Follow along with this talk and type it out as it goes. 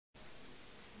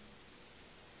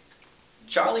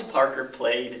Charlie Parker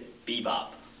played Bebop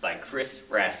by Chris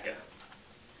Raska.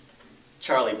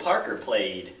 Charlie Parker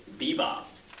played Bebop.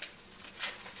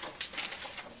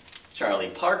 Charlie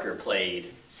Parker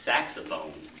played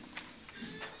saxophone.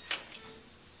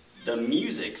 The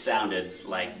music sounded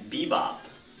like bebop.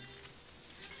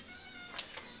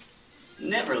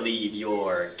 Never leave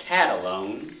your cat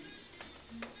alone.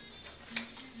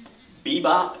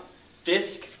 Bebop,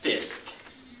 fisk, fisk.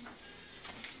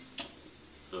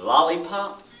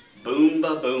 Lollipop,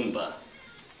 boomba, boomba.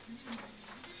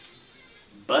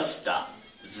 Bus stop,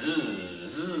 zzz,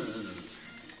 zzz.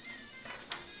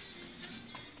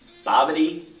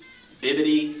 Bobbity,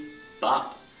 bibbity,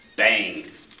 bop, bang.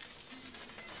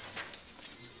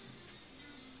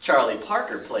 Charlie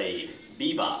Parker played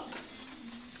bebop.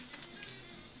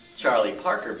 Charlie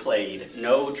Parker played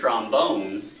no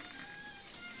trombone.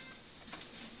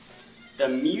 The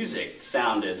music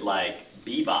sounded like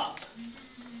bebop.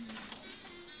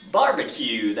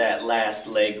 Barbecue that last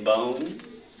leg bone.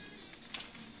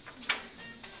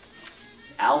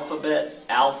 Alphabet,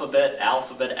 alphabet,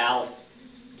 alphabet, alf.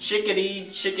 Chickadee,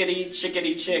 chickadee,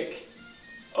 chickadee, chick.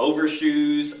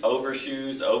 Overshoes,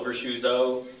 overshoes, overshoes,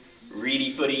 oh. Reedy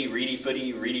footy, reedy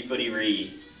footy, reedy footy,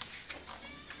 ree.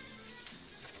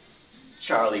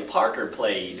 Charlie Parker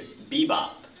played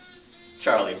bebop.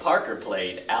 Charlie Parker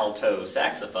played alto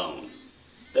saxophone.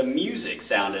 The music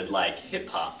sounded like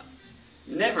hip-hop.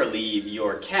 Never leave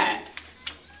your cat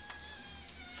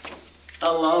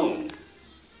alone.